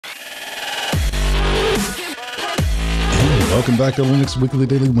Welcome back to Linux Weekly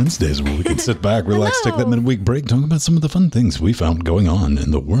Daily Wednesdays, where we can sit back, relax, take that midweek break, talk about some of the fun things we found going on in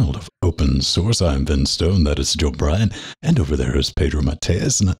the world of open source. I'm Vin Stone, that is Joe Bryan, and over there is Pedro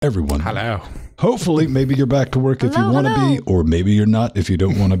Mateus, and everyone. Hello. Hopefully, maybe you're back to work if you want to be, or maybe you're not if you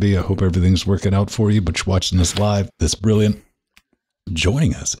don't want to be. I hope everything's working out for you, but you're watching us live, this brilliant,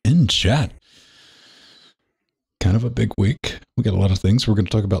 joining us in chat. Kind of a big week. We got a lot of things. We're going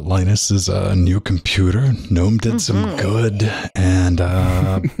to talk about Linus's new computer. GNOME did some good, and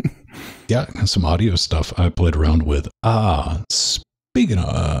yeah, some audio stuff I played around with. Speaking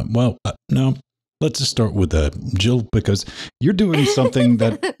of, no, let's just start with Jill, because you're doing something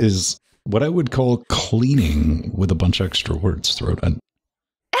that is what I would call cleaning with a bunch of extra words thrown in.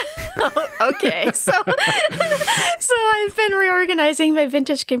 Okay, so I've been reorganizing my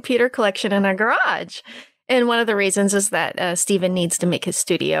vintage computer collection in a garage. And one of the reasons is that Steven needs to make his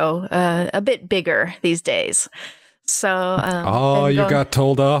studio a bit bigger these days. So, you got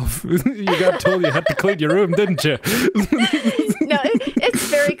told off. You got told you had to clean your room, didn't you? No, it's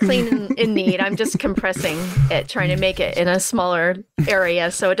very clean and neat. I'm just compressing it, trying to make it in a smaller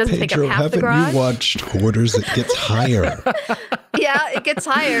area so it doesn't take up half the garage. Haven't you watched Hoarders? It gets higher. Yeah, it gets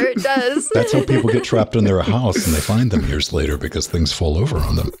higher. It does. That's how people get trapped in their house and they find them years later because things fall over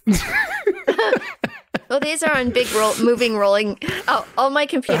on them. Well, these are on big rolling. Oh, all my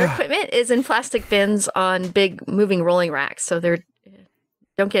computer equipment is in plastic bins on big moving rolling racks. So they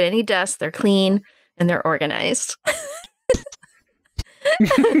don't get any dust. They're clean and they're organized.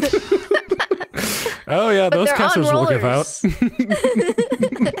 Oh, yeah, those customers will give out.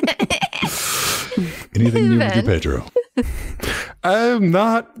 Anything new with you, Pedro?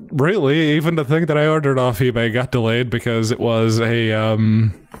 Not really. Even the thing that I ordered off eBay got delayed because it was a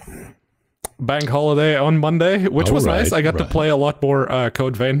bank holiday on Monday, which was nice. I got to play a lot more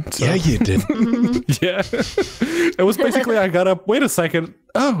Code Vein. So. Yeah, you did. Yeah. It was basically, I got up, wait a second.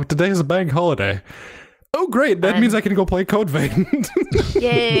 Oh, today is a bank holiday. Oh, great. That means I can go play Code Vein.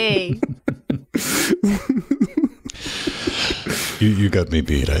 Yay. You got me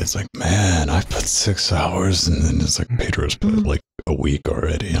beat. I was like, man, I've put 6 hours, and then it's like, Pedro's put like a week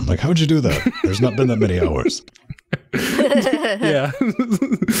already. I'm like, how'd you do that? There's not been that many hours. Yeah.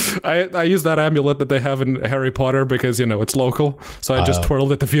 I use that amulet that they have in Harry Potter because, you know, it's local. So I just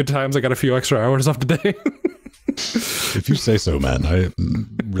twirled it a few times. I got a few extra hours off the day. If you say so, man. I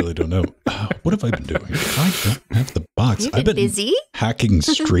really don't know. What have I been doing? I don't have the box. You've been busy? Hacking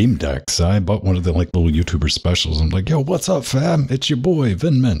Stream Decks. I bought one of the like little YouTuber specials. I'm like, yo, what's up, fam? It's your boy,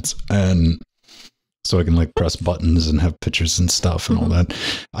 Vin Mint. And so I can like press buttons and have pictures and stuff and all that.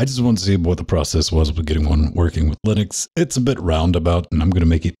 I just want to see what the process was with getting one working with Linux. It's a bit roundabout, and I'm going to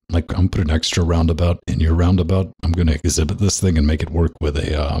make it like I'm put an extra roundabout in your roundabout. I'm going to exhibit this thing and make it work with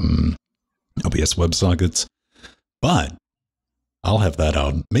a OBS WebSockets. But I'll have that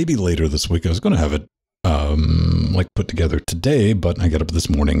out maybe later this week. I was going to have it like put together today, but I got up this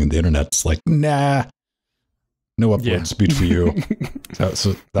morning and the internet's like, nah, no upload speed for you.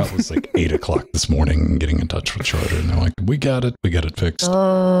 So that was like 8 o'clock this morning, getting in touch with Charter, and they're like, we got it fixed.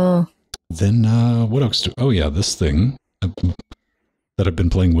 Then what else? This thing that I've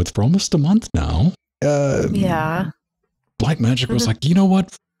been playing with for almost a month now. Blackmagic was like, you know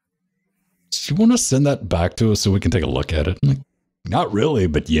what? Do you want to send that back to us so we can take a look at it? I'm like, not really,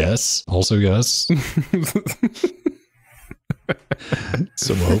 but yes. Also yes.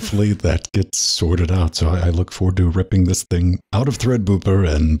 So hopefully that gets sorted out. So I look forward to ripping this thing out of Threadripper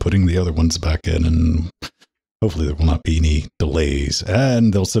and putting the other ones back in, and hopefully there will not be any delays.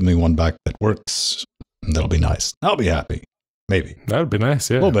 And they'll send me one back that works. And that'll be nice. I'll be happy. Maybe. That would be nice,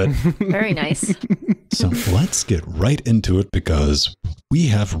 yeah. A little bit. Very nice. So let's get right into it because we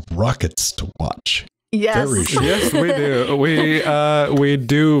have rockets to watch. Yes. Yes, we do. We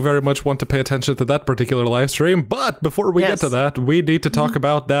do very much want to pay attention to that particular live stream. But before we get to that, we need to talk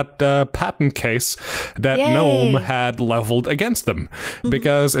about that patent case that GNOME had leveled against them,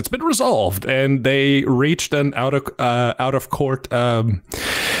 because it's been resolved and they reached an out of court.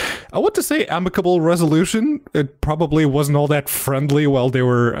 I want to say amicable resolution. It probably wasn't all that friendly while they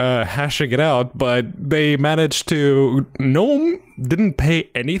were hashing it out, but they managed to. GNOME didn't pay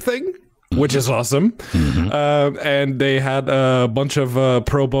anything, which is awesome. And they had a bunch of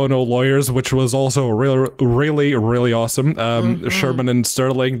pro bono lawyers, which was also really awesome. Sherman and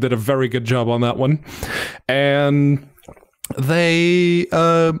Sterling did a very good job on that one. And they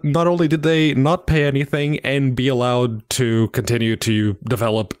not only did they not pay anything and be allowed to continue to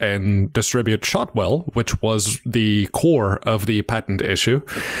develop and distribute Shotwell, which was the core of the patent issue,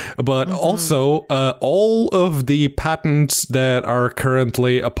 but also all of the patents that are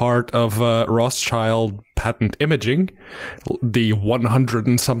currently a part of Rothschild patent imaging, the 100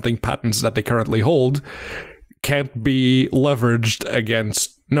 and something patents that they currently hold, can't be leveraged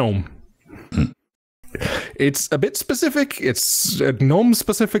against GNOME. It's a bit specific. It's GNOME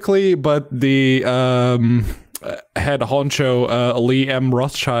specifically, but the head honcho, Lee M.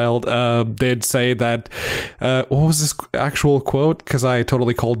 Rothschild, did say that, what was this actual quote? Because I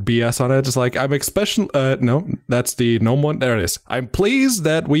totally called BS on it. It's like, I'm especially, no, that's the GNOME one. There it is. I'm pleased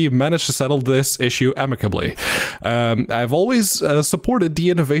that we managed to settle this issue amicably. I've always supported the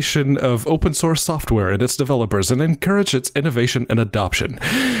innovation of open source software and its developers and encouraged its innovation and adoption.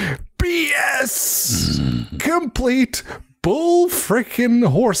 BS! Complete bull frickin'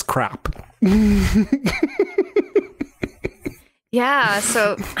 horse crap. Yeah,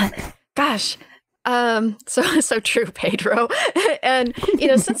 so gosh. So true, Pedro. And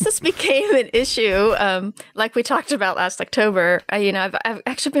since this became an issue, like we talked about last October, I've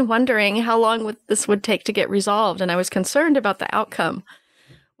actually been wondering how long this would take to get resolved, and I was concerned about the outcome.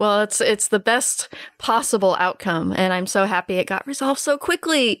 Well, it's the best possible outcome, and I'm so happy it got resolved so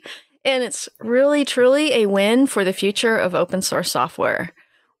quickly. And it's really, truly a win for the future of open source software.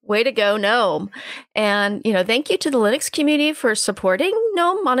 Way to go, GNOME. And, thank you to the Linux community for supporting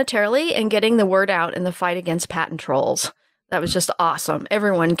GNOME monetarily and getting the word out in the fight against patent trolls. That was just awesome.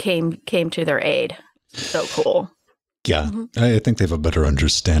 Everyone came to their aid. So cool. Yeah, I think they have a better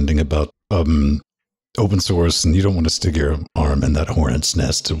understanding about open source, and you don't want to stick your arm in that hornet's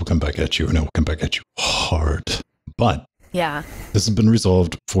nest. It will come back at you, and it will come back at you hard. But yeah, this has been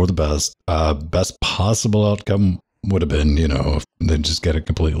resolved for the best. Best possible outcome would have been, if they just get it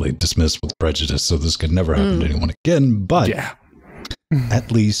completely dismissed with prejudice, so this could never happen to anyone again. But yeah, at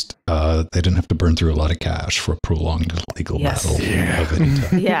least they didn't have to burn through a lot of cash for a prolonged legal battle of any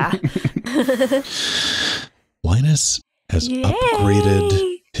type. Yeah. Linus has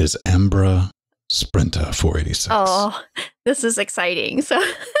upgraded his Ambra Sprinta 486. Oh, this is exciting. So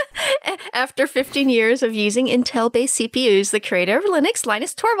after 15 years of using Intel-based CPUs, the creator of Linux,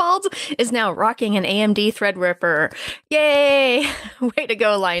 Linus Torvalds, is now rocking an AMD Threadripper. Yay! Way to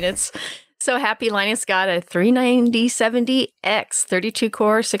go, Linus. So happy Linus got a 39070X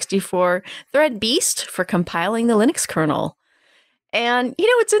 32-core, 64-thread beast for compiling the Linux kernel. And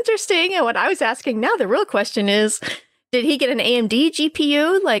what's interesting, and what I was asking now, the real question is, did he get an AMD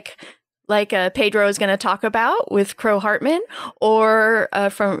GPU like Pedro is going to talk about with Crow Hartman, or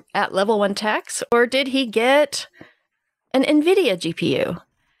from at Level 1 Techs, or did he get an NVIDIA GPU?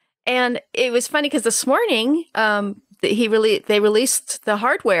 And it was funny because this morning they released the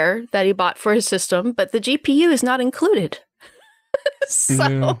hardware that he bought for his system, but the GPU is not included.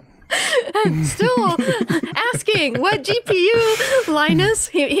 So I'm still asking, what GPU, Linus?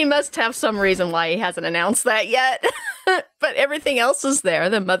 He must have some reason why he hasn't announced that yet. But everything else is there.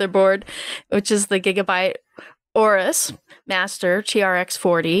 The motherboard, which is the Gigabyte Aorus Master TRX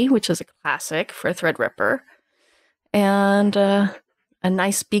 40, which is a classic for Threadripper. And a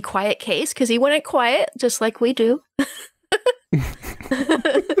nice Be Quiet case, because he wanted quiet, just like we do.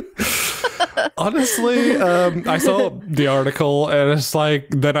 Honestly, I saw the article, and it's like,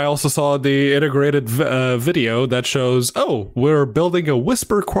 then I also saw the integrated video that shows, oh, we're building a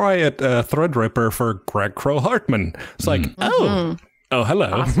whisper quiet Threadripper for Greg Crow Hartman. It's like, oh,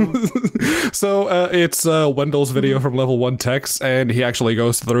 hello. Awesome. So it's Wendell's video from Level 1 Techs, and he actually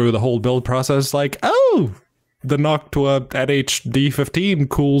goes through the whole build process like, oh, the Noctua NHD15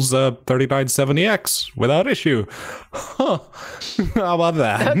 cools 3970X without issue. Huh. How about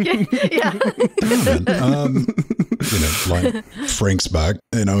that? Okay. Yeah. Like Frank's back.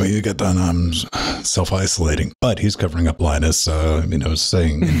 He got done self-isolating, but he's covering up Linus, saying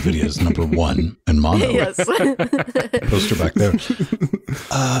NVIDIA's #1 in mono. Yes. Poster back there.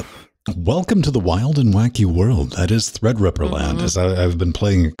 Welcome to the wild and wacky world that is Threadripper land, as I've been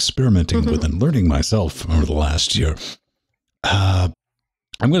experimenting with and learning myself over the last year. I'm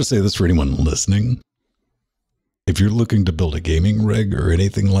going to say this for anyone listening. If you're looking to build a gaming rig or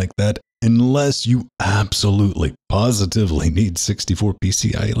anything like that, unless you absolutely, positively need 64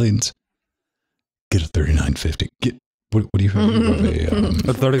 PCI lanes, get a 3950. What do you have?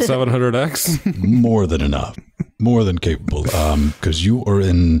 A 3700X? More than enough. More than capable. Because you are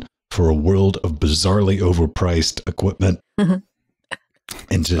in for a world of bizarrely overpriced equipment.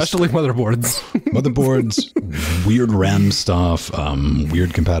 And just especially motherboards. Weird RAM stuff,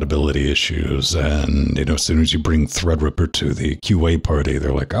 weird compatibility issues. And, as soon as you bring Threadripper to the QA party,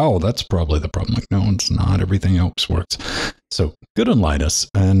 they're like, oh, that's probably the problem. Like, no, it's not. Everything else works. So good on Linus.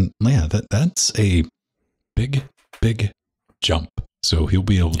 And yeah, that's a big jump. So he'll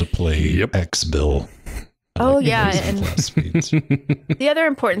be able to play X Bill. Oh, yeah. And the other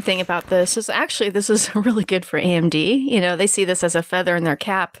important thing about this is actually this is really good for AMD. They see this as a feather in their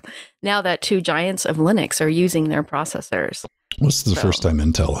cap now that two giants of Linux are using their processors. This is the first time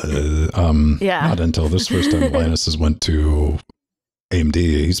Intel, not Intel, this is the first time Linus has went to AMD.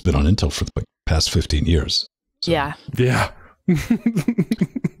 He's been on Intel for the past 15 years. So. Yeah.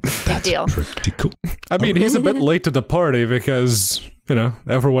 That's deal. Pretty cool. I mean, he's a bit late to the party because,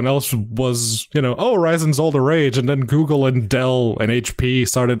 everyone else was, Ryzen's all the rage. And then Google and Dell and HP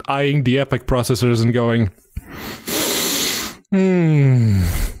started eyeing the EPYC processors and going,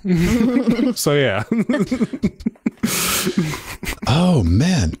 So, yeah. Oh,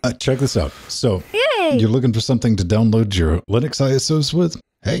 man. Check this out. So, you're looking for something to download your Linux ISOs with?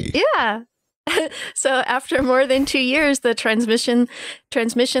 Hey. Yeah. So after more than 2 years, the Transmission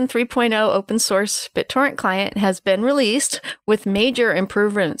 3.0 open source BitTorrent client has been released with major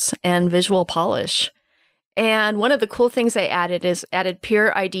improvements and visual polish. And one of the cool things they added is added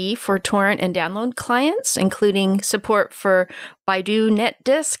Pure ID for torrent and download clients, including support for Baidu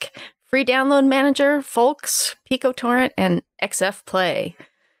NetDisk, Free Download Manager, Folks, PicoTorrent, and XF Play.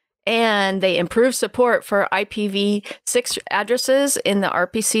 And they improved support for IPv6 addresses in the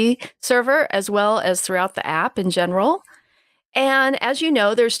RPC server, as well as throughout the app in general. And as you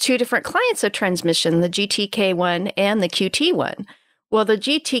know, there's two different clients of Transmission, the GTK1 and the QT1. Well, the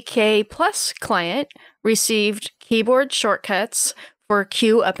GTK Plus client received keyboard shortcuts for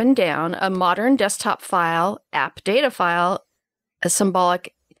Q up and down, a modern desktop file, app data file, a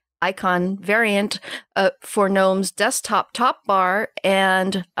symbolic icon variant for GNOME's desktop top bar,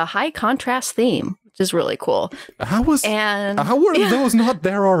 and a high contrast theme, which is really cool. How were those not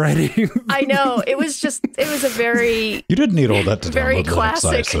there already? I know. It was a very... You didn't need all that to very download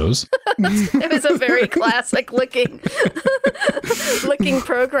classic. Linux ISOs. It was a very classic looking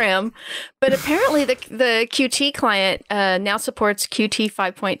program. But apparently the Qt client now supports Qt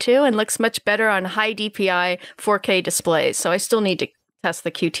 5.2 and looks much better on high DPI 4K displays. So I still need to test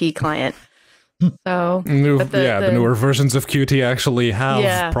the Qt client. So the newer versions of Qt actually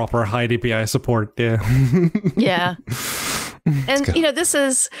have proper high DPI support. Yeah. And this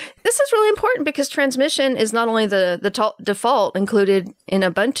is really important because Transmission is not only the default included in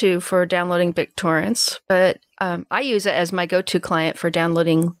Ubuntu for downloading BitTorrents, but I use it as my go-to client for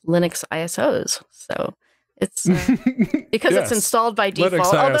downloading Linux ISOs. So it's because it's installed by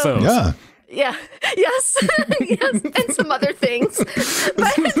default. Linux ISOs. Yeah. Yes. Yes. And some other things.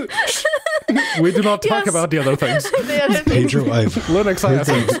 But, we do not talk about the other things. Pedro, I've Linux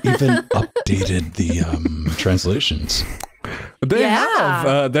ISOs even updated the translations. They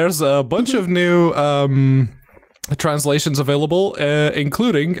have. There's a bunch of new translations available,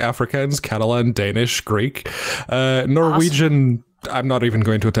 including Afrikaans, Catalan, Danish, Greek, Norwegian. Awesome. I'm not even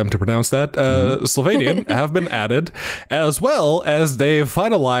going to attempt to pronounce that. Slovenian have been added, as well as they've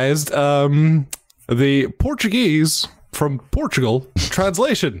finalized the Portuguese from Portugal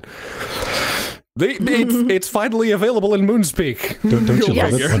translation. It's finally available in Moonspeak. Don't you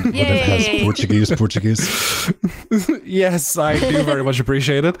love it when it has Portuguese? Yes, I do very much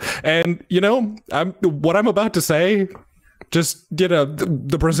appreciate it. And, what I'm about to say... Just,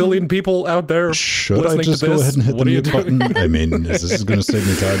 the Brazilian people out there. Should I just go ahead and hit the mute button? I mean, this is going to save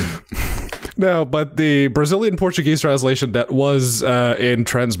me time. No, but the Brazilian Portuguese translation that was in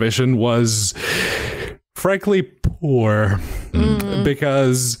Transmission was frankly poor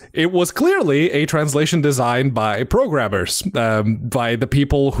because it was clearly a translation designed by programmers, by the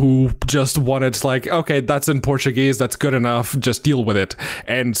people who just wanted okay, that's in Portuguese, that's good enough, just deal with it.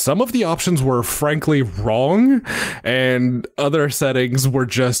 And some of the options were frankly wrong, and other settings were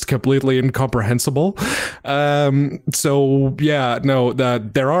just completely incomprehensible. So yeah, no,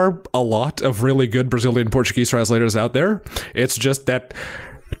 there are a lot of really good Brazilian Portuguese translators out there. It's just that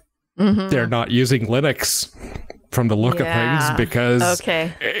they're not using Linux from the look of things because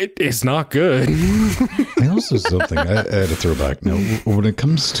it's not good. I also something I had to throw back. Now, when it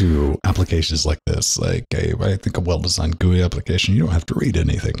comes to applications like this, I think a well-designed GUI application, you don't have to read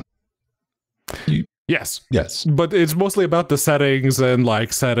anything. Yes. But it's mostly about the settings and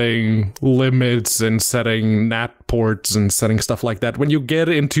setting limits and setting NAT ports and setting stuff like that. When you get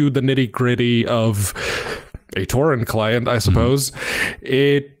into the nitty-gritty of a torrent client, I suppose,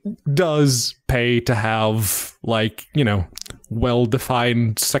 it does pay to have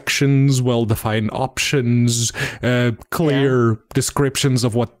well-defined sections, well-defined options, clear descriptions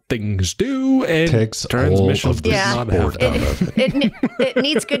of what things do, and takes transmission all of the does not have that. It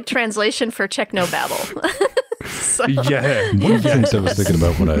needs good translation for technobabble. So. Yeah. One of the things I was thinking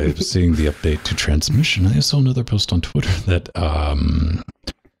about when I was seeing the update to transmission, I saw another post on Twitter that I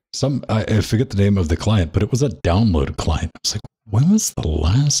forget the name of the client, but it was a download client. I was like, when was the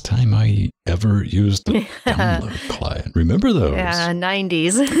last time I ever used a download client? Remember those? Yeah,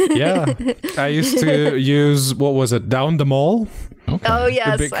 90s. Yeah. I used to use, what was it, Down the Mall? Okay. Oh,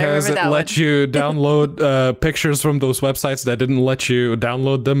 yes. Because it let you download pictures from those websites that didn't let you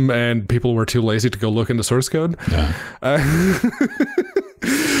download them, and people were too lazy to go look in the source code. Yeah.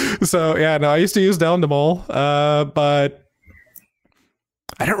 So, yeah, no, I used to use Down the Mall, but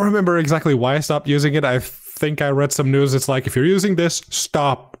I don't remember exactly why I stopped using it. I think I read some news. It's like, if you're using this,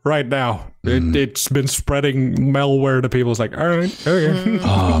 stop right now. It's been spreading malware to people. It's like, all right, okay.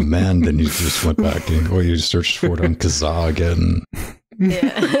 Oh, man. Then you just went back or you searched for it on Kazaa again.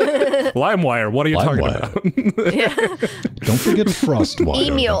 Yeah. LimeWire, what are you talking about? Yeah. Don't forget FrostWire.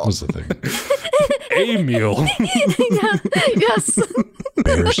 Email. That was the thing. Emule. Yes.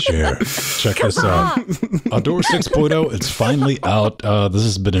 Bear share. Check this out. Ardour 6.0, it's finally out. This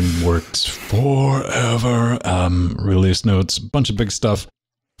has been in works forever. Release notes, bunch of big stuff.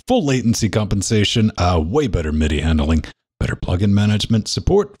 Full latency compensation, way better MIDI handling, better plugin management,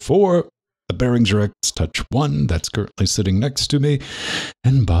 support for the Bearings Rex Touch 1 that's currently sitting next to me,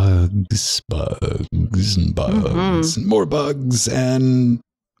 and bugs, and more bugs, and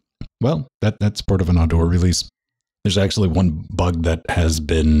well, that's part of an Ardour release. There's actually one bug that has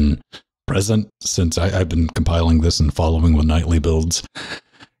been present since I've been compiling this and following with nightly builds,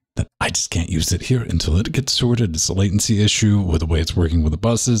 that I just can't use it here until it gets sorted. It's a latency issue with the way it's working with the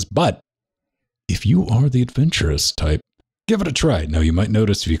buses, but if you are the adventurous type, give it a try. Now, you might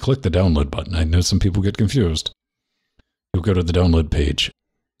notice if you click the download button, I know some people get confused. You'll go to the download page.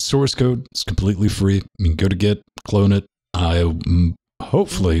 Source code is completely free. You can go to Git, clone it.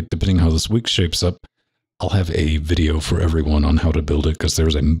 Hopefully, depending how this week shapes up, I'll have a video for everyone on how to build it, because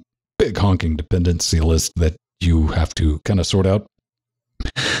there's a big honking dependency list that you have to kind of sort out.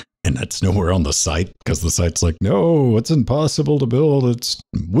 And that's nowhere on the site, because the site's like, no, it's impossible to build. It's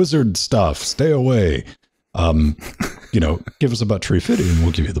wizard stuff. Stay away. Give us about tree fitting and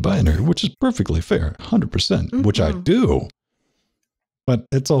we'll give you the binary, which is perfectly fair, 100%, which I do. But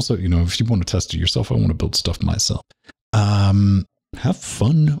it's also, if you want to test it yourself, I want to build stuff myself. Have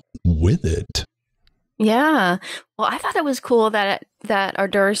fun with it. Yeah. Well, I thought it was cool that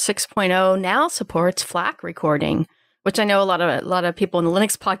Ardour 6.0 now supports FLAC recording, which I know a lot of people in the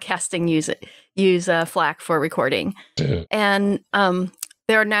Linux podcasting use FLAC for recording. Yeah. And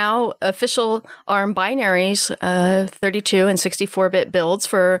there are now official ARM binaries, 32 and 64-bit builds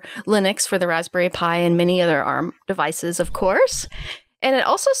for Linux, for the Raspberry Pi, and many other ARM devices, of course. And it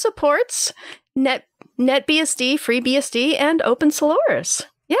also supports NetBSD, FreeBSD, and OpenSolaris.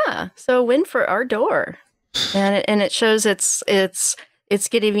 Yeah, so win for Ardour, and it shows it's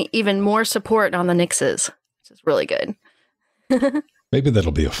getting even more support on the Nixes, which is really good. Maybe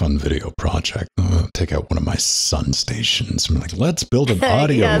that'll be a fun video project. Take out one of my Sun stations. I'm like, let's build an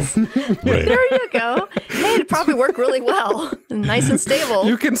audio. Yes. There you go. Hey, it'd probably work really well. Nice and stable.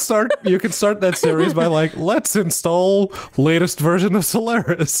 You can start that series by like, let's install latest version of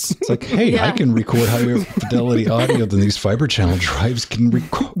Solaris. It's like, hey, yeah. I can record higher fidelity audio than these fiber channel drives can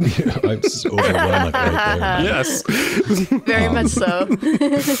record. I'm just overwhelmed right there. Yes. Very much so.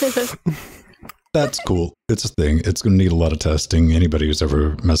 That's cool. It's a thing. It's going to need a lot of testing. Anybody who's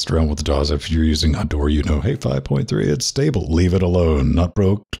ever messed around with the DAWs, if you're using Ardour, hey, 5.3, it's stable. Leave it alone. Not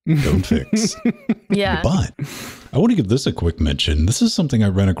broke. Don't fix. Yeah. But I want to give this a quick mention. This is something I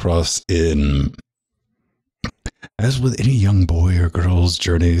ran across as with any young boy or girl's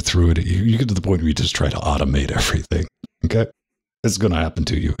journey through it, you get to the point where you just try to automate everything. Okay? It's going to happen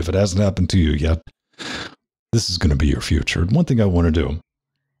to you. If it hasn't happened to you yet, this is going to be your future. One thing I want to do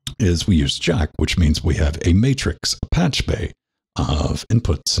is we use Jack, which means we have a matrix, a patch bay of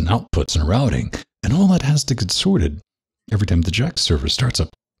inputs and outputs and routing, and all that has to get sorted every time the Jack server starts up.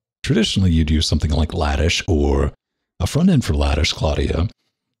 Traditionally, you'd use something like Lattice or a front end for Lattice, Claudia.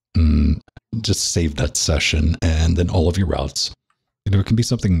 Just save that session, and then all of your routes. It can be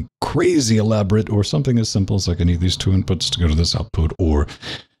something crazy elaborate, or something as simple as like, I need these two inputs to go to this output, or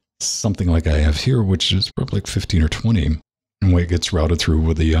something like I have here, which is probably like 15 or 20. And way it gets routed through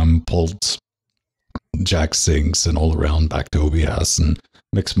with the pulse, Jack syncs, and all around back to OBS and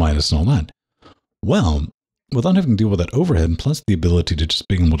mix minus and all that. Well, without having to deal with that overhead, plus the ability to just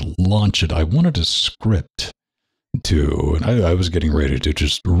being able to launch it, I wanted a script to, and I was getting ready to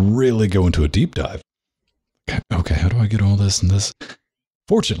just really go into a deep dive. Okay, how do I get all this and this?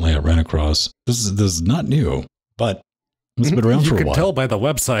 Fortunately, I ran across, this is not new, but it's been around for a while. You can tell by the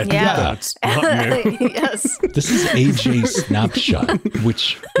website. Yeah. That's not new. Yes. This is aj-snapshot,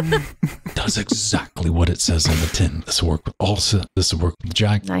 which does exactly what it says on the tin. This will work with ALSA. This will work with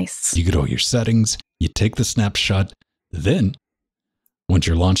Jack. Nice. You get all your settings. You take the snapshot. Then, once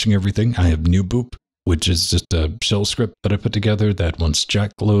you're launching everything, I have new boop, which is just a shell script that I put together that once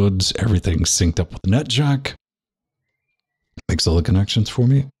Jack loads, everything's synced up with NetJack. Makes all the connections for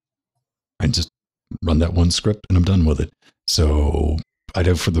me. I just run that one script and I'm done with it. So I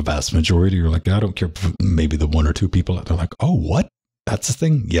know for the vast majority, you're like, I don't care. Maybe the 1 or 2 people that are like, oh, what? That's the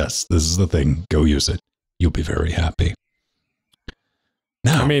thing? Yes, this is the thing. Go use it. You'll be very happy.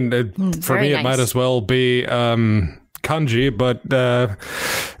 Now, I mean, for me, it might as well be kanji, but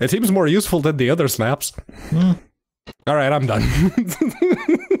it seems more useful than the other snaps. All right, I'm done.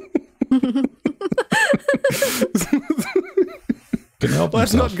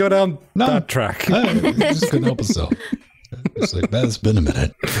 Let's not go down that track. Just couldn't help himself. It's like, it's been a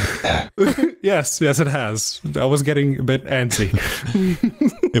minute. Yes, it has. I was getting a bit antsy.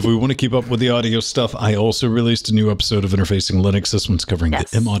 If we want to keep up with the audio stuff, I also released a new episode of Interfacing Linux. This one's covering the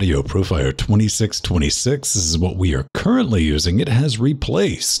M-Audio Profire 2626. This is what we are currently using. It has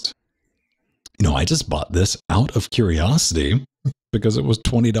replaced. You know, I just bought this out of curiosity because it was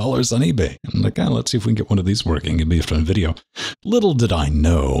 $20 on eBay. I'm like, let's see if we can get one of these working. It'd be a fun video. Little did I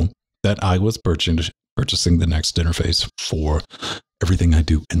know that I was purchasing the next interface for everything I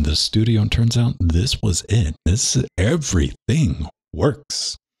do in the studio. And turns out this was it. Everything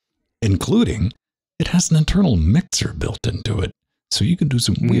works, including it has an internal mixer built into it. So you can do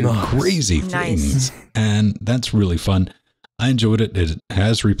some weird, crazy things. And that's really fun. I enjoyed it. It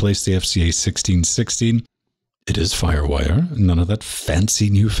has replaced the FCA 1616. It is Firewire. None of that fancy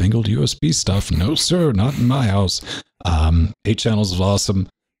newfangled USB stuff. No, sir, not in my house. 8 channels is awesome.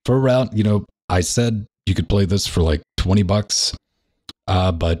 For around, you know, I said you could play this for like $20.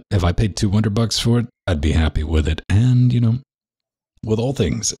 But if I paid $200 for it, I'd be happy with it. And, you know, with all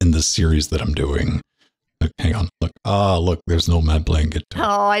things in this series that I'm doing, look, hang on, look, look, there's no man playing guitar.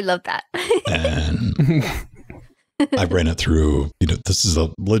 Oh, I love that. And I ran it through, you know, this is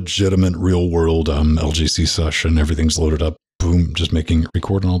a legitimate real world LGC session. Everything's loaded up. Boom, just making it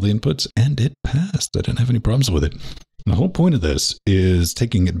record on all the inputs, and it passed. I didn't have any problems with it. And the whole point of this is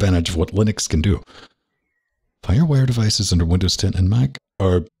taking advantage of what Linux can do. Firewire devices under Windows 10 and Mac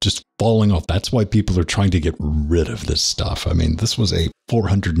are just falling off. That's why people are trying to get rid of this stuff. I mean, this was a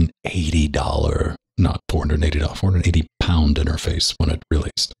 $480, not $480, 480 pound interface when it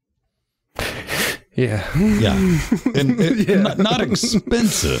released. Yeah. And not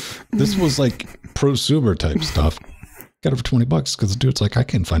expensive. This was like prosumer type stuff. Got it for $20 because the dude's like, I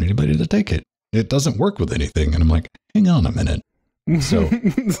can't find anybody to take it. It doesn't work with anything. And I'm like, hang on a minute. So I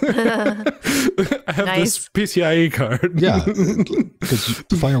have this PCIe card. Yeah, because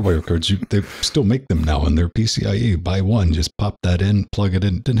the Firewire cards, they still make them now, and they're PCIe. Buy one, just pop that in, plug it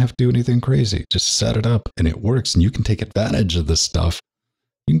in. Didn't have to do anything crazy. Just set it up, and it works. And you can take advantage of this stuff.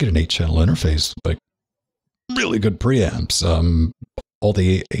 You can get an 8-channel interface, like really good preamps, all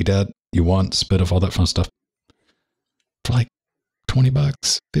the ADAT you want, SPDIF, all that fun stuff, for like $20,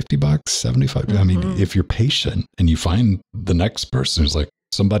 $50, $75. I mean, if you're patient and you find the next person who's like,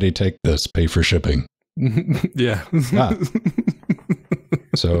 somebody take this, pay for shipping. Yeah.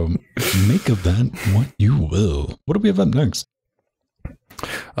 So make of that what you will. What do we have up next?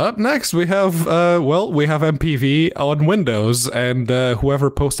 Up next, we have, we have MPV on Windows, and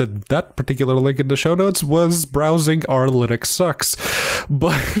whoever posted that particular link in the show notes was browsing our Linux sucks.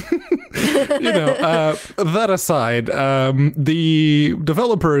 But, you know, that aside, the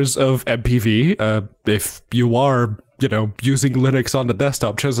developers of MPV, if you are, you know, using Linux on the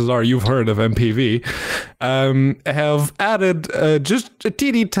desktop, chances are you've heard of MPV, have added just a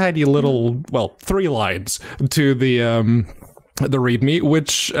teeny tiny little, 3 lines to the README,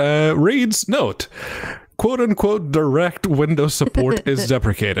 which reads, note, quote-unquote direct Windows support is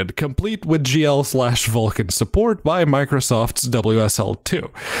deprecated, complete with GL/Vulkan support by Microsoft's WSL2.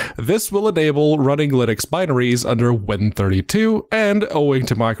 This will enable running Linux binaries under Win32, and owing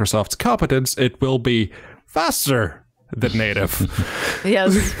to Microsoft's competence, it will be faster than native.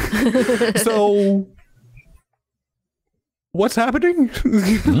 Yes. So, what's happening?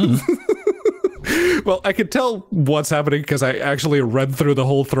 Well, I could tell what's happening because I actually read through the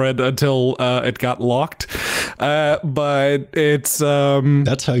whole thread until it got locked. But it's...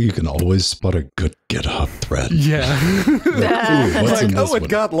 That's how you can always spot a good GitHub thread. Yeah. Ooh, what's in this it one?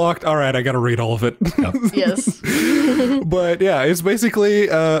 got locked. All right, I got to read all of it. Yep. Yes. But yeah, it's basically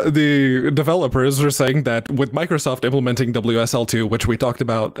the developers are saying that with Microsoft implementing WSL2, which we talked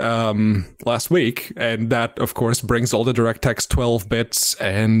about last week, and that, of course, brings all the DirectX 12 bits,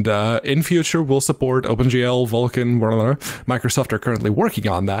 and in future will support OpenGL, Vulkan, whatever. Microsoft are currently working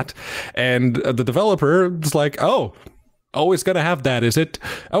on that. And the developer is like, oh, it's going to have that, is it?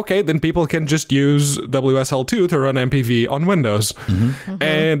 Okay, then people can just use WSL2 to run MPV on Windows.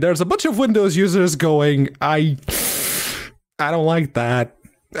 And there's a bunch of Windows users going, I don't like that.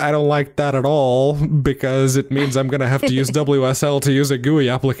 I don't like that at all, because it means I'm going to have to use WSL to use a GUI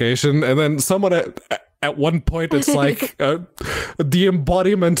application. And then someone at one point, it's like the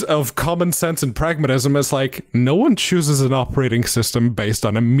embodiment of common sense and pragmatism is like, no one chooses an operating system based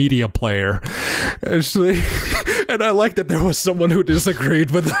on a media player. Actually, and I like that there was someone who disagreed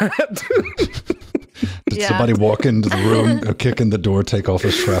with that. Did somebody walk into the room, kick in the door, take off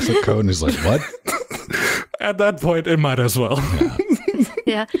his traffic code, and he's like, what? At that point, it might as well.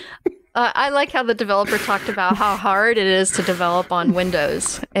 Yeah. I like how the developer talked about how hard it is to develop on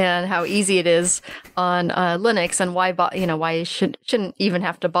Windows and how easy it is on Linux, and why you shouldn't even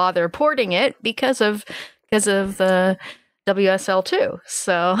have to bother porting it because of the WSL2.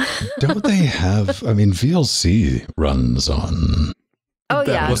 So don't they have? I mean, VLC runs on. Oh,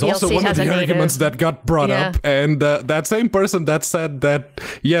 that was also VLC one of the arguments that got brought up. And that same person that said that,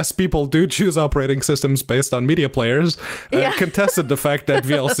 yes, people do choose operating systems based on media players, contested the fact that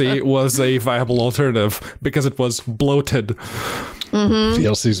VLC was a viable alternative because it was bloated.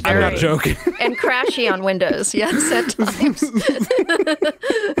 VLC's bloated. I'm not joking. And crashy on Windows, yes, at times.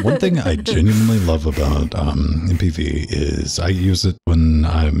 One thing I genuinely love about MPV is I use it when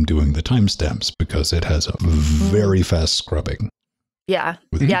I'm doing the timestamps because it has a very fast scrubbing. Yeah,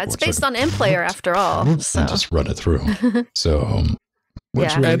 it's based on MPlayer after all. So. And just run it through. So,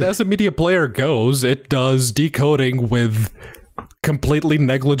 Yeah. And as a media player goes, it does decoding with completely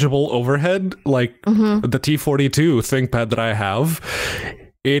negligible overhead, like the T42 ThinkPad that I have.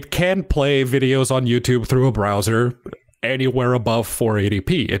 It can play videos on YouTube through a browser anywhere above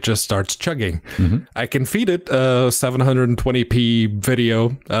 480p. It just starts chugging. I can feed it a 720p video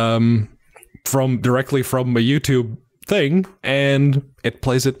directly from a YouTube thing, and it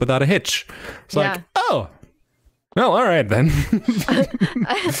plays it without a hitch. It's like, oh, well, all right then.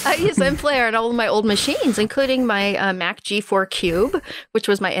 I use MPlayer on all of my old machines, including my Mac G4 Cube, which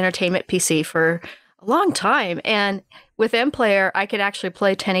was my entertainment PC for a long time. And with MPlayer, I could actually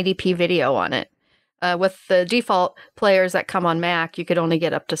play 1080p video on it. With the default players that come on Mac, you could only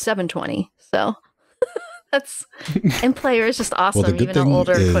get up to 720. So that's MPlayer is just awesome. Well, the good even thing on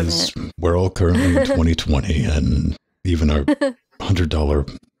older is equipment. we're all currently in 2020, and even our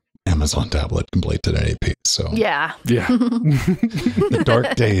 $100 Amazon tablet can play 1080p. So Yeah. the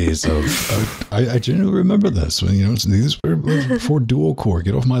dark days of I genuinely remember this when these were before dual core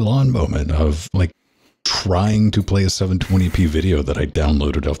get off my lawn moment of like trying to play a 720p video that I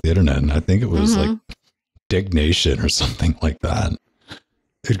downloaded off the internet, and I think it was like Dignation or something like that.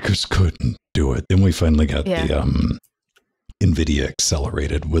 It just couldn't do it. Then we finally got the NVIDIA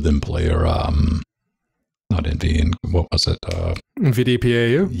accelerated with MPlayer. Not NV, what was it? NVIDIA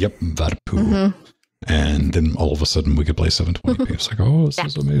PAU? Yep, Vatapoo. And then all of a sudden we could play 720p. It's like, oh, this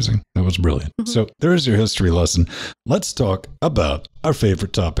is amazing. That was brilliant. So there's your history lesson. Let's talk about our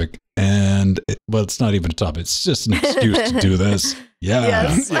favorite topic. And, it's not even a topic. It's just an excuse to do this.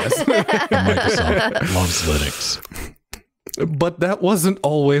 Yes. Microsoft loves Linux. But that wasn't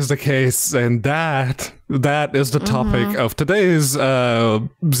always the case, and that is the topic of today's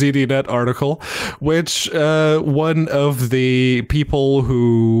ZDNet article, which one of the people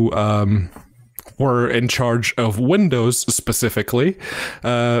who were in charge of Windows specifically,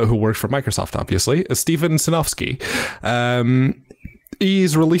 who worked for Microsoft, obviously, Steven Sinofsky.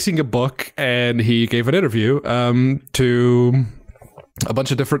 He's releasing a book, and he gave an interview to a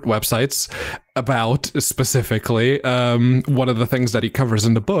bunch of different websites about specifically one of the things that he covers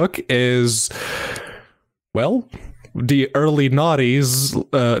in the book is, well, the early noughties,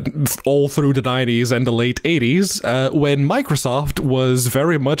 all through the 90s and the late 80s, when Microsoft was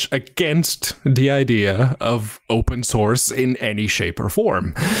very much against the idea of open source in any shape or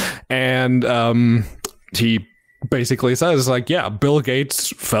form. And he basically says, like, yeah, Bill Gates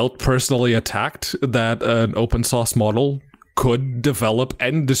felt personally attacked that an open source model could develop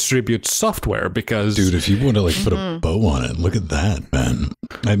and distribute software because... Dude, if you want to put a bow on it, look at that, man.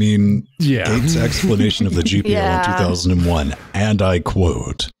 I mean, Gates' explanation of the GPL in 2001, and I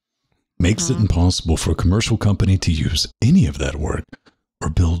quote, makes it impossible for a commercial company to use any of that work or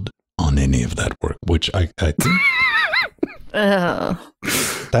build on done any of that work, which I think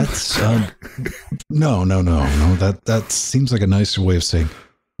that's no. That seems like a nicer way of saying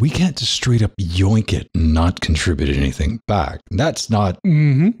we can't just straight up yoink it and not contribute anything back. That's not.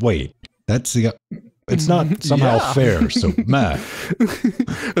 Wait, that's the. It's not somehow fair. So, Matt.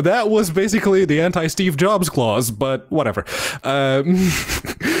 That was basically the anti-Steve Jobs clause, but whatever.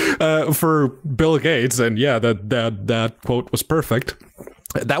 For Bill Gates, and yeah, that quote was perfect.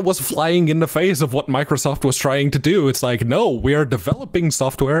 That was flying in the face of what Microsoft was trying to do. It's like, no, we are developing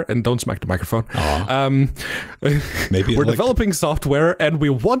software, and don't smack the microphone. Maybe we're developing software, and we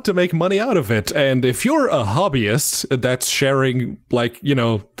want to make money out of it. And if you're a hobbyist that's sharing, like, you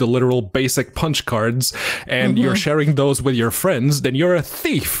know, the literal basic punch cards, and you're sharing those with your friends, then you're a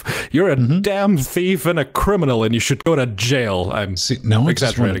thief. You're a damn thief and a criminal, and you should go to jail. I'm now I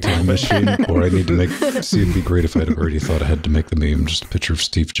just want a time machine, or I need to make. See, it'd be great if I'd already thought I had to make the meme, just a picture of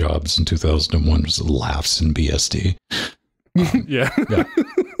Steve Jobs in 2001 just laughs in BSD. Yeah.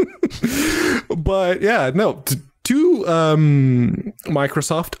 But yeah, no, to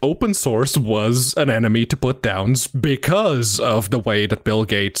Microsoft, open source was an enemy to put down because of the way that Bill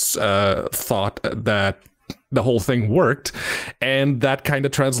Gates thought that the whole thing worked, and that kind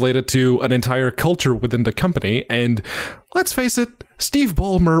of translated to an entire culture within the company. And let's face it, Steve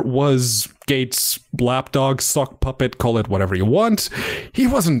Ballmer was Gates' lapdog, sock puppet, call it whatever you want. He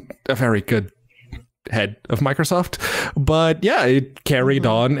wasn't a very good head of Microsoft, but yeah, it carried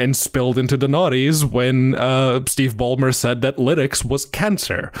on and spilled into the noughties when Steve Ballmer said that Linux was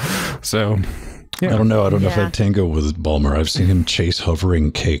cancer. So yeah. I don't know if I'd tango with Ballmer. I've seen him chase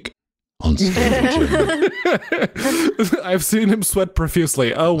hovering cake on stage. I've seen him sweat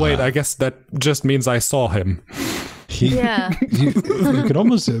profusely. Oh wait, I guess that just means I saw him. You could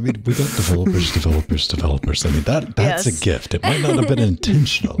almost, I mean, we got developers. I mean, that's a gift. It might not have been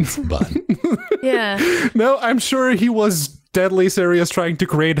intentional, but yeah. No, I'm sure he was deadly serious trying to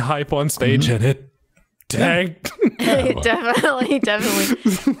create hype on stage, and it tanked. Definitely.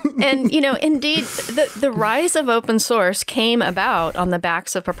 And, you know, indeed, the rise of open source came about on the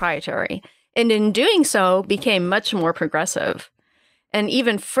backs of proprietary, and in doing so became much more progressive. And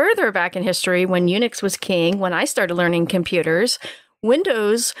even further back in history, when Unix was king, when I started learning computers,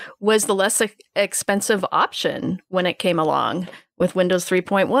 Windows was the less expensive option when it came along with Windows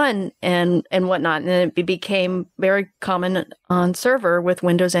 3.1 and whatnot. And it became very common on server with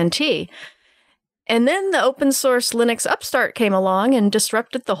Windows NT. And then the open source Linux upstart came along and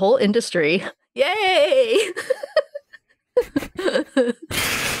disrupted the whole industry. Yay!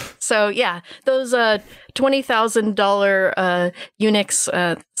 So yeah, those $20,000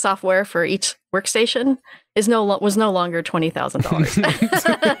 Unix software for each workstation was no longer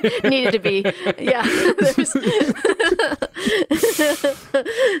 $20,000. Needed to be, yeah.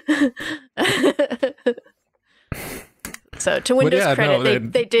 So to Windows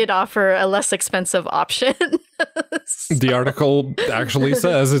credit, they did offer a less expensive option. The article actually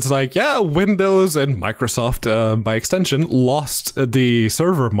says it's like, yeah, Windows and Microsoft, by extension, lost the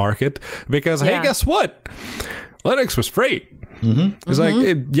server market because, hey, guess what? Linux was free. It's like,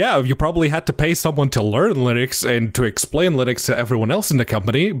 you probably had to pay someone to learn Linux and to explain Linux to everyone else in the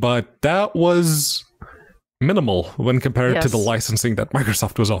company, but that was minimal when compared to the licensing that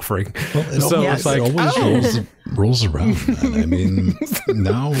Microsoft was offering. Well, it's like, it always rolls around, man. I mean,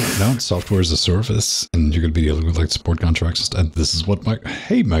 now it's software as a service, and you're going to be dealing with like support contracts. And this is what,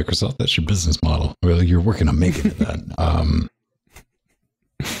 hey, Microsoft, that's your business model. Well, you're working on making it that.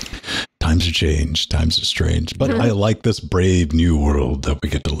 Times are changed. Times are strange. But I like this brave new world that we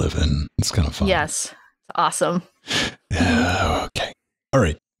get to live in. It's kind of fun. Yes. It's awesome. Okay. All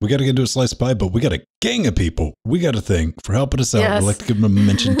right. We got to get into a slice of pie, but we got a gang of people. We got to thank for helping us out. We'd like to give them a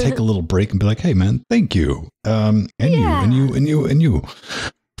mention, take a little break and be like, hey, man, thank you. And you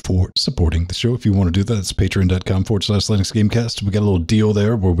for supporting the show. If you want to do that, it's patreon.com/Linux Gamecast. We got a little deal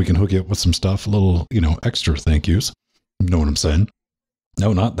there where we can hook you up with some stuff, a little, extra thank yous. You know what I'm saying?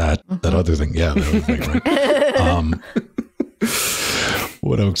 No, not that. That other thing. Yeah, that other thing, right?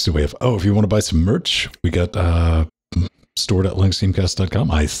 What else do we have? Oh, if you want to buy some merch, we got store.linuxgamecast.com.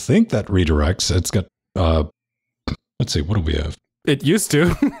 I think that redirects. It's got, let's see, what do we have? It used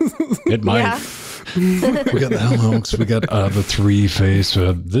to. It might. Yeah. We got the Helmhooks, we got the three-face,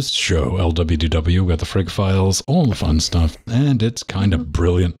 this show, LWDW, we got the Frig files, all the fun stuff, and it's kind of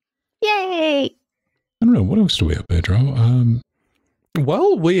brilliant. Yay! I don't know, what else do we have, Pedro?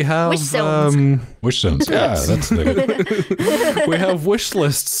 Well, we have wish zones. Yeah, that's the we have wish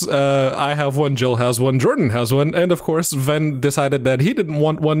lists. I have one, Jill has one, Jordan has one, and of course Ven decided that he didn't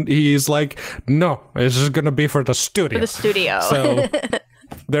want one. He's like, no, it's just gonna be for the studio. For the studio. So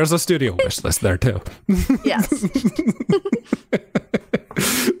There's a studio wish list there too. Yes.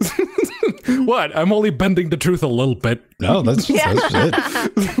 What? I'm only bending the truth a little bit. No, that's it.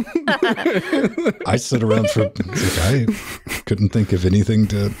 I sit around for, I couldn't think of anything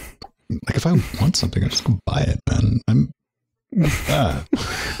to, like, if I want something, I just go buy it, man.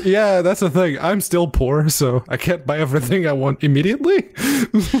 Yeah, that's the thing. I'm still poor, so I can't buy everything I want immediately.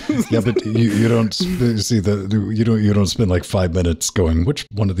 Yeah, but you don't see you don't spend like 5 minutes going, which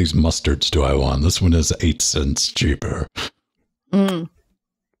one of these mustards do I want? This one is 8 cents cheaper. No,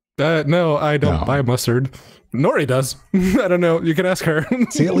 I don't buy mustard. Nori does. I don't know. You can ask her.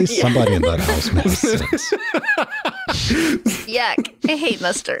 See, at least somebody in that house makes sense. Yuck. I hate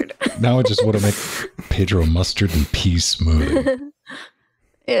mustard. Now I just want to make Pedro mustard and pea smoothie.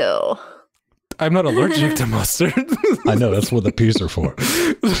 Ew. I'm not allergic to mustard. I know, that's what the peas are for.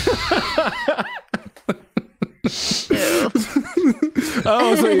 Ew.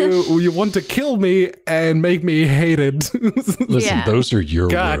 Oh, so you want to kill me and make me hated. Listen, those are your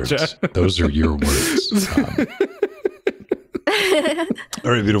words. Those are your words.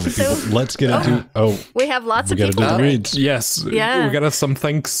 All right, beautiful people. Let's get into. We have lots of people. Do the reads. Yes. Yeah. We got us some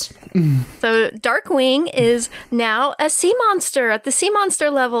thanks. So Darkwing is now a sea monster at the sea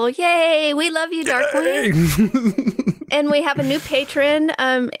monster level. Yay! We love you, Darkwing. And we have a new patron,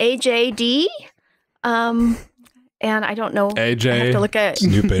 Ajayd. And I don't know. AJ. I have to look at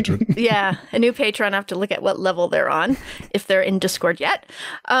New patron. Yeah, a new patron. I have to look at what level they're on, if they're in Discord yet.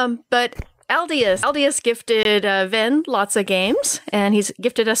 But Aldius gifted Ven lots of games, and he's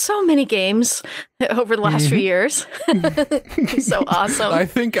gifted us so many games over the last few years. He's so awesome. I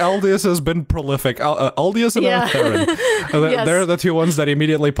think Aldius has been prolific. Aldius and Theron. Yes. They're the two ones that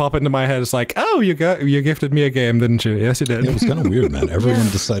immediately pop into my head. It's like, oh, you gifted me a game, didn't you? Yes, you did. It was kind of weird, man. Everyone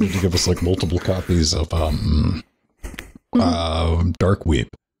decided to give us like multiple copies of Dark Weeb.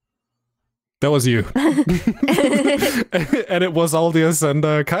 That was you. And it was Aldius and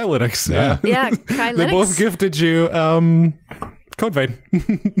KyLinux. Yeah. Yeah, KyLinux. They both gifted you Code Vein.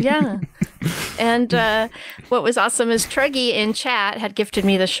 Yeah. And what was awesome is Truggy in chat had gifted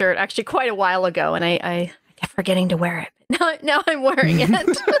me the shirt actually quite a while ago, and I kept forgetting to wear it. Now I'm wearing it.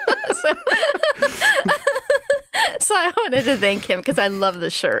 So I wanted to thank him because I love the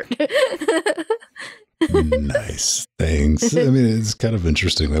shirt. Nice. Thanks. I mean, it's kind of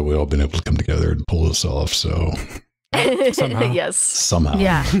interesting that we've all been able to come together and pull this off. So somehow. Yes. Somehow.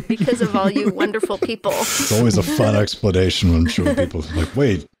 Yeah. Because of all you wonderful people. It's always a fun explanation when I'm showing people like,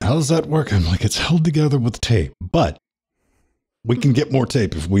 wait, how does that work? I'm like, it's held together with tape, but we can get more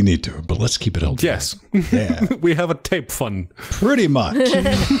tape if we need to, but let's keep it held together. Yes. Yeah. We have a tape fund. Pretty much.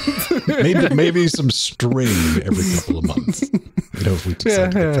 maybe some string every couple of months. You know, if we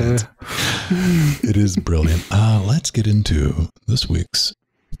decide to get fancy. It is brilliant. Let's get into this week's.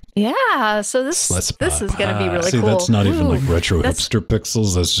 Yeah, so this is going to be really cool. See, that's not even like retro hipster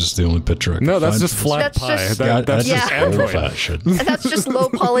pixels. That's just the only picture I can that's find. just flat pie. That's just Android. old-fashioned. That's just low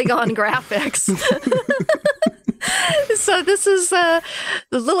polygon graphics. So this is the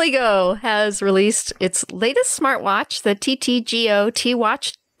Lilygo has released its latest smartwatch, the TTGO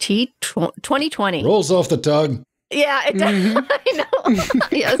T-Watch T2020. Rolls off the tongue. Yeah, it does. I know.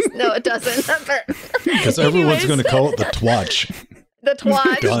 Yes, no, it doesn't. Because everyone's going to call it the Twatch. The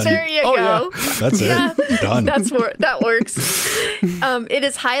Twatch. Done. There you go. Yeah. That's it. Done. That works. It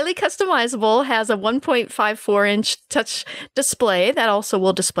is highly customizable, has a 1.54-inch touch display that also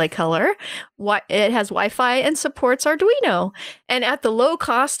will display color. It has Wi-Fi and supports Arduino. And at the low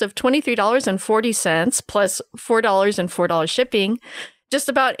cost of $23.40 plus $4 and $4 shipping, just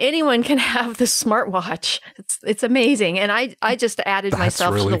about anyone can have this smartwatch. It's amazing. And I just added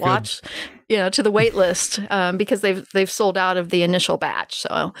myself to the watch, to the wait list because they've sold out of the initial batch.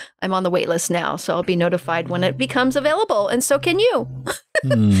 So I'm on the wait list now. So I'll be notified when it becomes available. And so can you.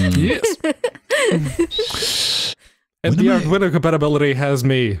 Yes. And the Arduino compatibility has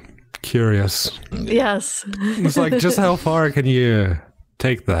me curious. Yes. It's like, just how far can you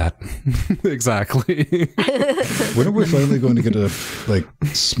take that? Exactly. When are we finally going to get a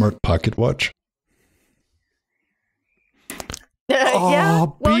smart pocket watch? Yeah.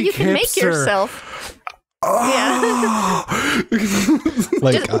 Well, you can make hipster. yourself. Oh. Yeah.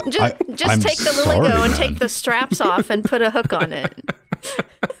 Just take the Lilygo and take the straps off and put a hook on it.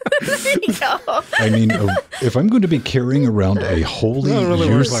 There you go. I mean, if I'm going to be carrying around a wholly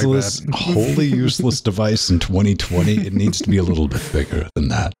useless device in 2020, it needs to be a little bit bigger than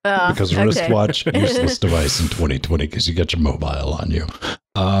that. Because wristwatch, useless device in 2020 because you got your mobile on you.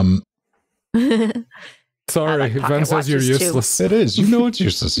 Sorry, like Ben says you're watches, too. useless. It is. You know it's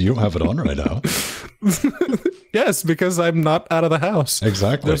useless. You don't have it on right now. Yes, because I'm not out of the house.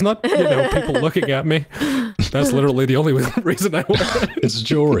 Exactly. There's not, people looking at me. That's literally the only reason I wear it. It's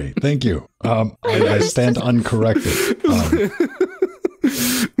jewelry. Thank you. I stand uncorrected.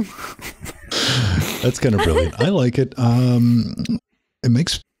 That's kind of brilliant. I like it. It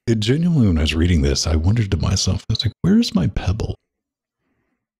makes it genuinely, when I was reading this, I wondered to myself, I was like, where's my pebble?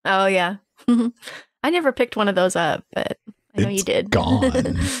 Oh, yeah. I never picked one of those up, but I know you did.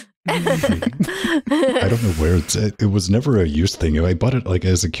 Gone. I don't know where it's at. It was never a use thing. I bought it like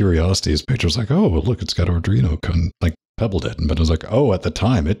as a curiosity. His picture was like, oh, well, look, it's got Arduino, like Pebble did. But I was like, oh, at the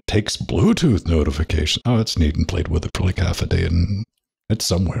time, it takes Bluetooth notification. Oh, it's neat, and played with it for like half a day, and it's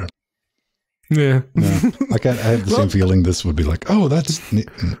somewhere. Yeah. Like I had the same feeling this would be like, oh, that's neat.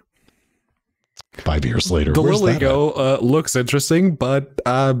 5 years later. The Lilygo looks interesting, but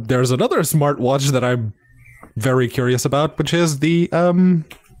there's another smartwatch that I'm very curious about, which is the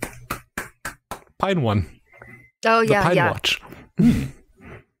Pine one. Oh, the yeah, Pine yeah. Watch.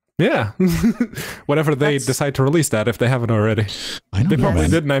 Yeah. Whenever they decide to release that, if they haven't already. I They don't know, probably man.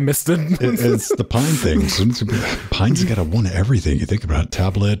 didn't. I missed it. It's the Pine thing. Pine's got one of everything. You think about it,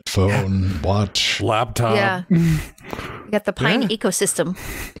 tablet, phone, watch. Laptop. Yeah. You got the Pine Yeah. ecosystem.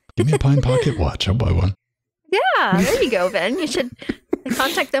 Give me a Pine Pocket watch. I'll buy one. Yeah, there you go, Ben. You should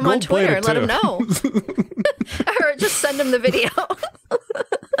contact them on Twitter and let them know. Or just send them the video.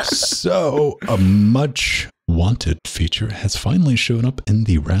 So, a much wanted feature has finally shown up in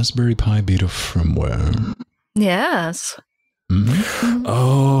the Raspberry Pi beta firmware. Yes. Mm-hmm.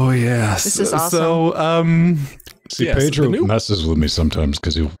 Oh, yes. This is awesome. So, See, yes, Pedro the new- messes with me sometimes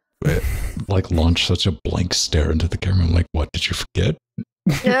because he'll like launch such a blank stare into the camera. I'm like, what, did you forget?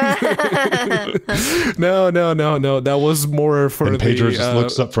 No. That was more for And Pedro the... just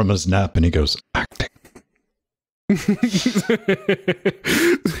looks up from his nap and he goes, acting.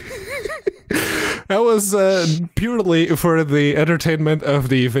 That was purely for the entertainment of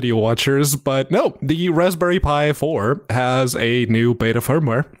the video watchers, but no, the Raspberry Pi 4 has a new beta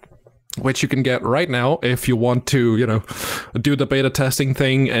firmware, which you can get right now if you want to, do the beta testing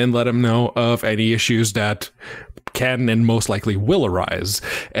thing and let them know of any issues that can and most likely will arise.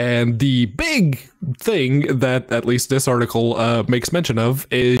 And the big thing that at least this article makes mention of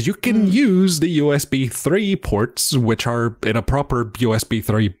is you can use the USB 3 ports, which are in a proper USB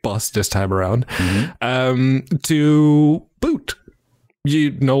 3 bus this time around, to boot.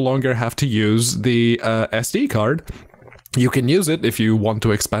 You no longer have to use the SD card. You can use it if you want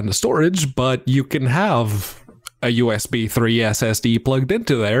to expand the storage, but you can have a USB 3 SSD plugged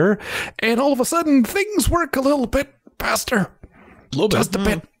into there, and all of a sudden things work a little bit faster. Just a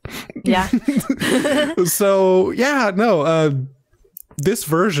bit. Yeah. So, yeah, no, this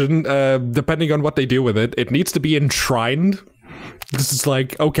version, depending on what they do with it, it needs to be enshrined. This is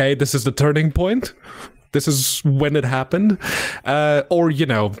like, okay, this is the turning point. This is when it happened. Or,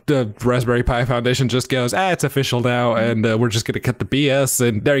 the Raspberry Pi Foundation just goes, it's official now, and we're just going to cut the BS,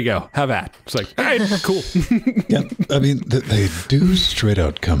 and there you go. Have that. It's like, all right, cool. Yeah, I mean, they do straight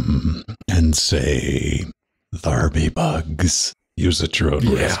out come and say, there be bugs. Use at your own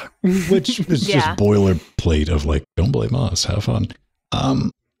risk. Which is just boilerplate of like, don't blame us, have fun.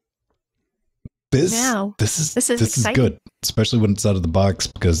 This is good, especially when it's out of the box,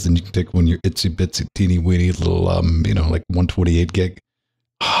 because then you can take one of your itsy bitsy teeny weeny little like 128 gig.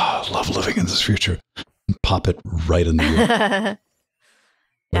 I love living in this future. And pop it right in the room.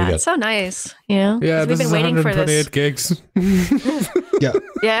 Yeah, it's so nice. Yeah, this we've been is waiting for 128 this. gigs.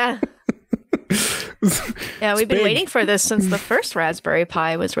 Yeah. Yeah, we've been waiting for this since the first Raspberry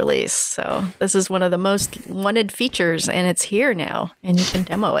Pi was released. So this is one of the most wanted features, and it's here now, and you can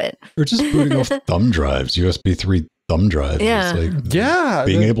demo it. Or just booting off thumb drives, USB 3 thumb drives. Yeah. It's like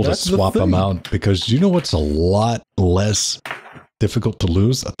being able to swap them out, because you know what's a lot less difficult to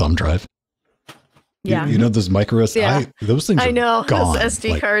lose? A thumb drive. Yeah. You know those micro SD? Yeah. Those things are I know. gone. Those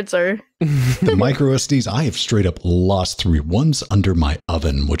SD cards are... The micro SDs, I have straight up lost 3. One's under my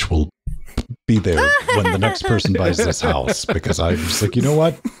oven, which will be there when the next person buys this house, because I'm just like, you know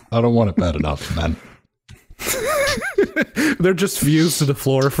what? I don't want it bad enough, man. They're just fused to the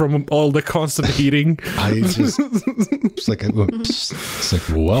floor from all the constant heating. It's like,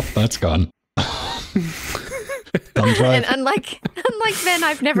 well, that's gone. Thumb drive. And unlike Ben,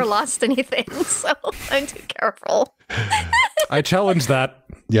 I've never lost anything, so I'm too careful. I challenge that.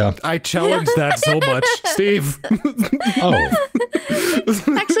 Yeah. I challenge that so much. Steve.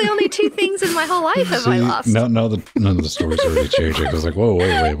 Actually, only 2 things in my whole life have I lost. None of the stories are really changing. I was like, whoa,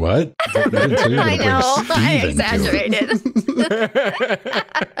 wait, what? I didn't say you were I gonna know. bring I Steve into it.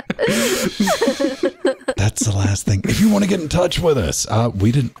 exaggerated. last thing. If you want to get in touch with us,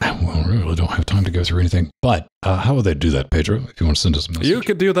 we really don't have time to go through anything. But how would they do that, Pedro? If you want to send us a message, you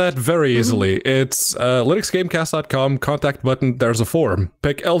could do that very easily. It's linuxgamecast.com, contact button. There's a form.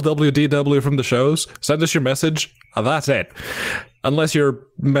 Pick LWDW from the shows. Send us your message. That's it. Unless your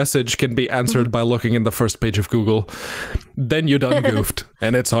message can be answered by looking in the first page of Google, then you done goofed,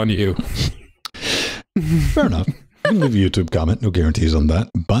 and it's on you. Fair enough. You can leave a YouTube comment. No guarantees on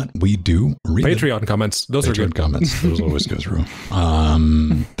that, but we do read Patreon comments. Those are good comments. Those always go through.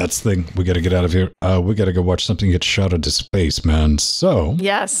 That's the thing. We got to get out of here. We got to go watch something get shot into space, man. So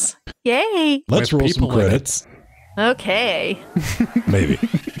yes, yay! Let's roll some credits. Okay. Maybe.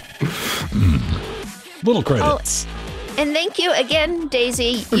 Little credits. Oh, and thank you again,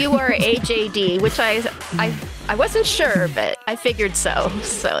 Daisy. You are AJD, which I wasn't sure, but I figured so.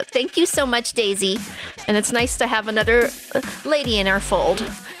 So thank you so much, Daisy. And it's nice to have another lady in our fold.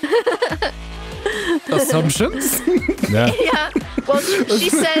 Assumptions? Yeah. Yeah. Well, she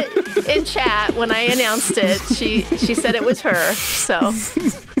said in chat when I announced it, she said it was her. So.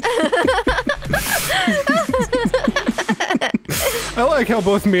 I like how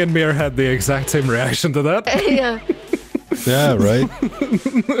both me and Mir had the exact same reaction to that. Yeah. Yeah, right.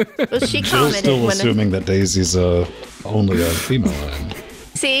 Well, she Jill's commented still assuming that Daisy's only a female.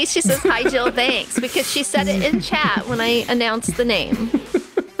 See, she says, hi, Jill, thanks, because she said it in chat when I announced the name.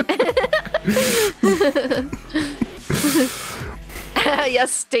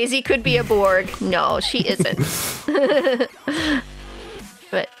 Yes, Daisy could be a Borg. No, she isn't.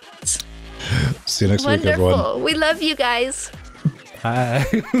 But see you next week, wonderful. everyone. We love you guys. Hi.